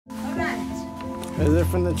Is it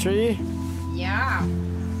from the tree? Yeah.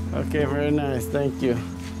 Okay, very nice. Thank you.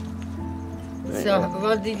 So,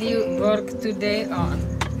 what did you work today on?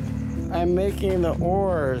 I'm making the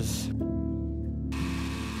oars.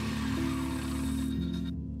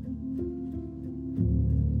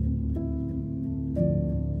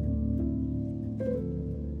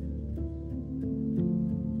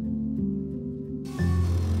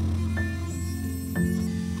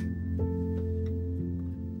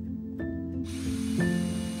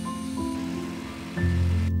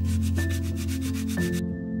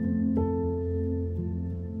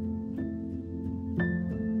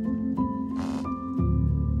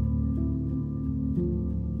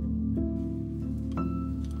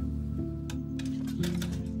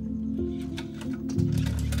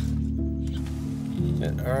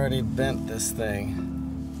 It already bent this thing.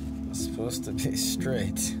 It's supposed to be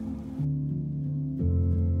straight.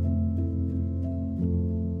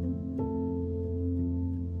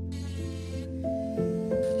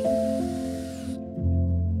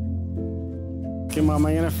 Okay, Mom,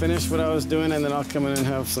 I'm gonna finish what I was doing and then I'll come in and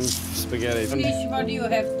have some spaghetti. Finish what you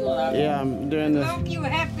have to love. Yeah, I'm doing this. Look, you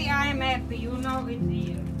happy, I am happy. You know it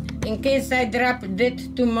here. In case I drop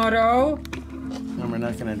it tomorrow. No, we're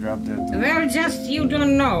not gonna drop that. Well, just you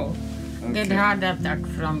don't know. Okay. Get heart attack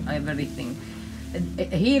from everything.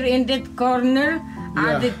 Here in that corner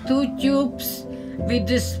are the 2 tubes with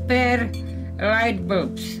the spare light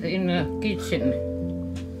bulbs in the kitchen.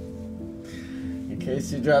 In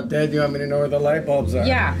case you drop dead, you want me to know where the light bulbs are?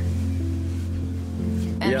 Yeah.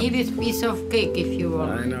 And Yep. it is piece of cake if you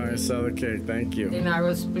want. I know, I saw the cake. Thank you. Then I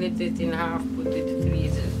will split it in half, put it in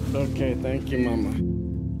freezer. Okay, thank you, Mama.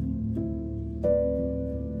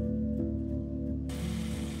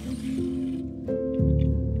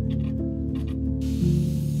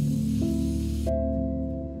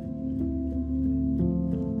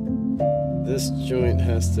 This joint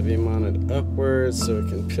has to be mounted upwards so it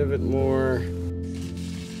can pivot more.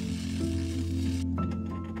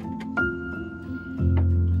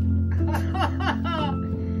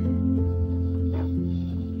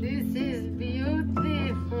 This is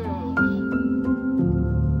beautiful.